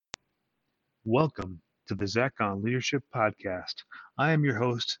Welcome to the Zach on Leadership podcast. I am your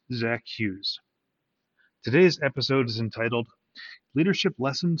host, Zach Hughes. Today's episode is entitled Leadership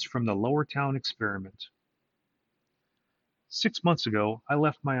Lessons from the Lowertown Experiment. 6 months ago, I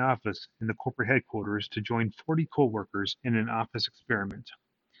left my office in the corporate headquarters to join 40 coworkers in an office experiment.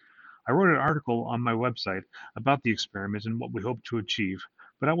 I wrote an article on my website about the experiment and what we hope to achieve,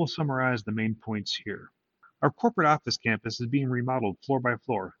 but I will summarize the main points here. Our corporate office campus is being remodeled floor by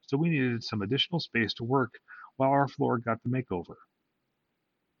floor, so we needed some additional space to work while our floor got the makeover.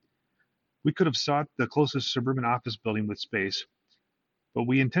 We could have sought the closest suburban office building with space, but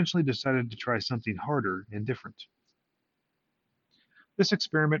we intentionally decided to try something harder and different. This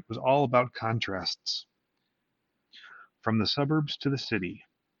experiment was all about contrasts, from the suburbs to the city,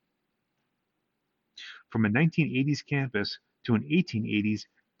 from a 1980s campus to an 1880s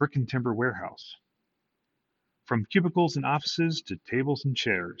brick and timber warehouse, from cubicles and offices to tables and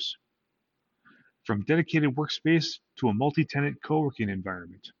chairs, from dedicated workspace to a multi-tenant co-working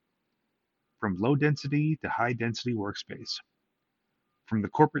environment, from low density to high density workspace, from the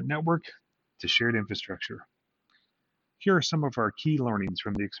corporate network to shared infrastructure. Here are some of our key learnings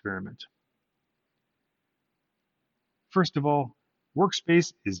from the experiment. First of all,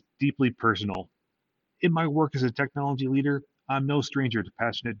 workspace is deeply personal. In my work as a technology leader, I'm no stranger to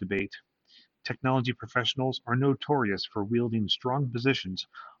passionate debate. Technology professionals are notorious for wielding strong positions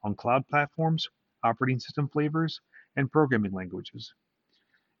on cloud platforms, operating system flavors, and programming languages.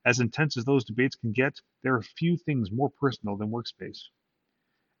 As intense as those debates can get, there are few things more personal than workspace.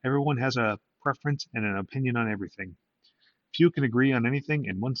 Everyone has a preference and an opinion on everything. Few can agree on anything,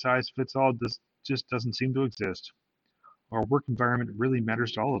 and one size fits all just doesn't seem to exist. Our work environment really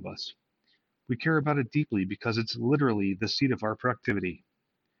matters to all of us. We care about it deeply because it's literally the seat of our productivity.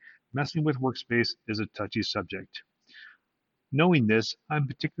 Messing with workspace is a touchy subject. Knowing this, I'm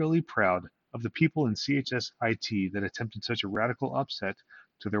particularly proud of the people in CHS IT that attempted such a radical upset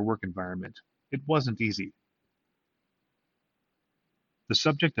to their work environment. It wasn't easy. The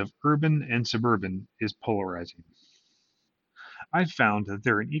subject of urban and suburban is polarizing. I've found that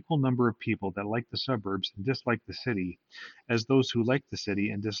there are an equal number of people that like the suburbs and dislike the city as those who like the city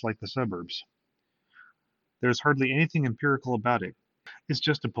and dislike the suburbs. There's hardly anything empirical about it. It's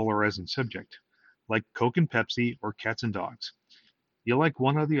just a polarizing subject, like Coke and Pepsi or cats and dogs. You like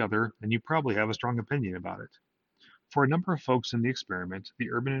one or the other, and you probably have a strong opinion about it. For a number of folks in the experiment, the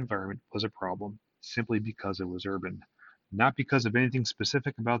urban environment was a problem simply because it was urban, not because of anything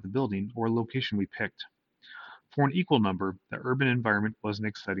specific about the building or location we picked. For an equal number, the urban environment was an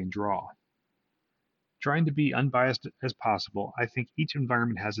exciting draw. Trying to be unbiased as possible, I think each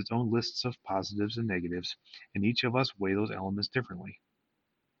environment has its own lists of positives and negatives, and each of us weigh those elements differently.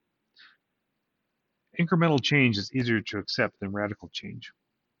 Incremental change is easier to accept than radical change.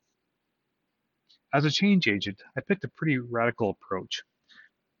 As a change agent, I picked a pretty radical approach.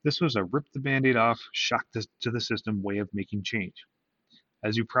 This was a rip the band-aid off, shock to the system way of making change.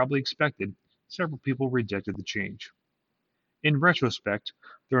 As you probably expected, several people rejected the change. In retrospect,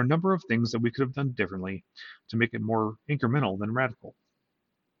 there are a number of things that we could have done differently to make it more incremental than radical.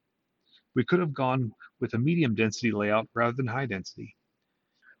 We could have gone with a medium density layout rather than high density.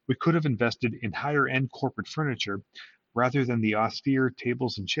 We could have invested in higher end corporate furniture rather than the austere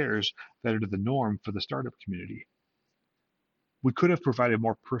tables and chairs that are the norm for the startup community. We could have provided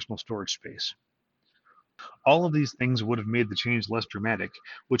more personal storage space. All of these things would have made the change less dramatic,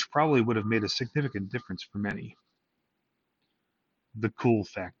 which probably would have made a significant difference for many. The cool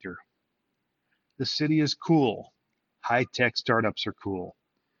factor. The city is cool. High-tech startups are cool.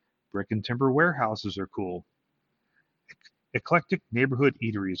 Brick and timber warehouses are cool. Eclectic neighborhood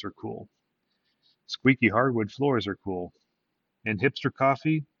eateries are cool. Squeaky hardwood floors are cool. And hipster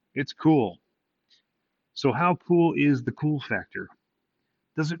coffee, it's cool. So how cool is the cool factor?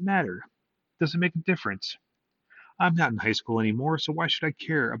 Does it matter? Does it make a difference? I'm not in high school anymore, so why should I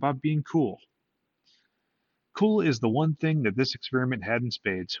care about being cool? Cool is the one thing that this experiment had in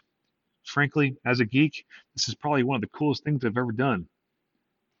spades. Frankly, as a geek, this is probably one of the coolest things I've ever done.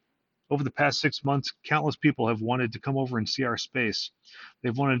 Over the past 6 months, countless people have wanted to come over and see our space.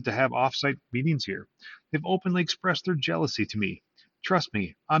 They've wanted to have off-site meetings here. They've openly expressed their jealousy to me. Trust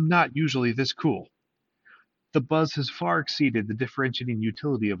me, I'm not usually this cool. The buzz has far exceeded the differentiating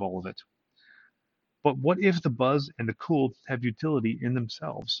utility of all of it. But what if the buzz and the cool have utility in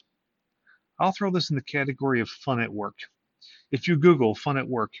themselves? I'll throw this in the category of fun at work. If you Google fun at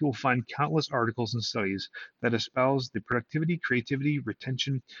work, you will find countless articles and studies that espouse the productivity, creativity,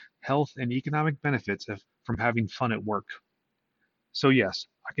 retention, health, and economic benefits from having fun at work. So yes,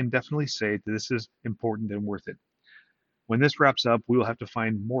 I can definitely say that this is important and worth it. When this wraps up, we will have to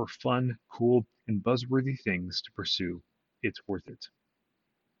find more fun, cool, and buzzworthy things to pursue. It's worth it.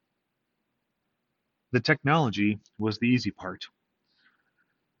 The technology was the easy part.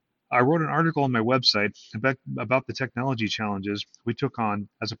 I wrote an article on my website about the technology challenges we took on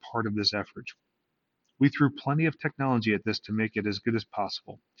as a part of this effort. We threw plenty of technology at this to make it as good as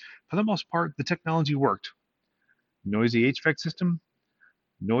possible. For the most part, the technology worked. Noisy HVAC system,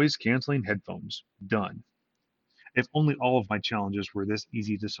 noise canceling headphones. Done. If only all of my challenges were this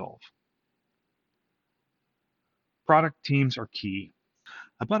easy to solve. Product teams are key.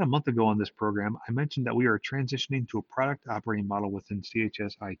 About a month ago on this program, I mentioned that we are transitioning to a product operating model within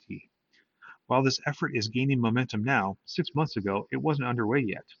CHS IT. While this effort is gaining momentum now, 6 months ago it wasn't underway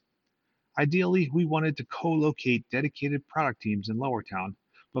yet. Ideally, we wanted to co-locate dedicated product teams in Lowertown,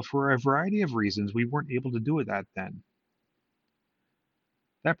 but for a variety of reasons we weren't able to do that then.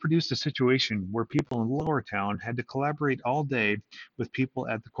 That produced a situation where people in Lowertown had to collaborate all day with people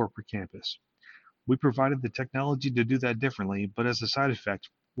at the corporate campus. We provided the technology to do that differently, but as a side effect,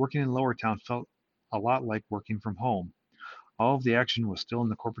 working in Lowertown felt a lot like working from home. All of the action was still in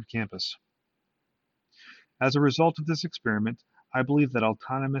the corporate campus. As a result of this experiment, I believe that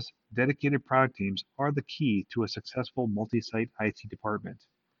autonomous, dedicated product teams are the key to a successful multi-site IT department.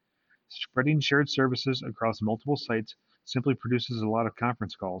 Spreading shared services across multiple sites simply produces a lot of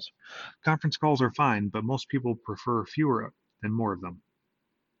conference calls. Conference calls are fine, but most people prefer fewer than more of them.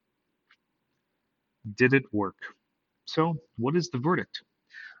 Did it work? So, what is the verdict?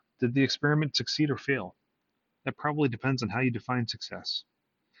 Did the experiment succeed or fail? That probably depends on how you define success.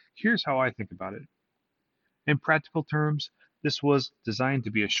 Here's how I think about it. In practical terms, this was designed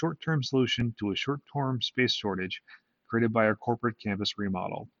to be a short-term solution to a short-term space shortage created by our corporate campus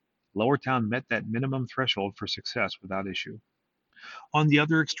remodel. Lowertown met that minimum threshold for success without issue. On the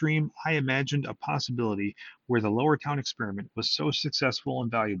other extreme, I imagined a possibility where the Lowertown experiment was so successful and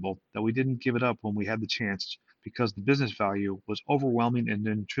valuable that we didn't give it up when we had the chance because the business value was overwhelming and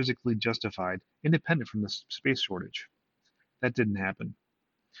intrinsically justified, independent from the space shortage. That didn't happen.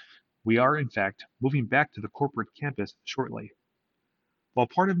 We are, in fact, moving back to the corporate campus shortly. While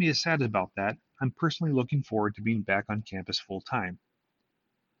part of me is sad about that, I'm personally looking forward to being back on campus full time.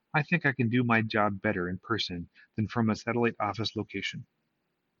 I think I can do my job better in person than from a satellite office location.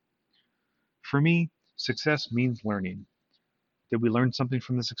 For me, success means learning. Did we learn something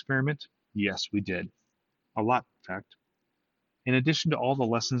from this experiment? Yes, we did. A lot, in fact. In addition to all the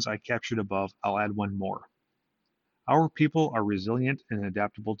lessons I captured above, I'll add one more. Our people are resilient and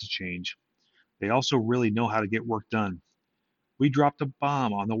adaptable to change. They also really know how to get work done. We dropped a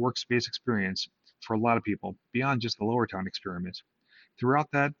bomb on the workspace experience for a lot of people, beyond just the Lowertown experiment.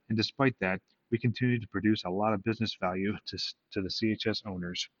 Throughout that, and despite that, we continue to produce a lot of business value to the CHS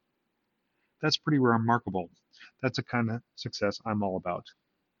owners. That's pretty remarkable. That's the kind of success I'm all about.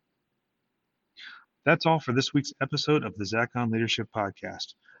 That's all for this week's episode of the Zach on Leadership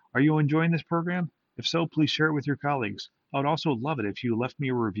podcast. Are you enjoying this program? If so, please share it with your colleagues. I would also love it if you left me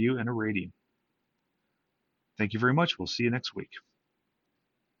a review and a rating. Thank you very much. We'll see you next week.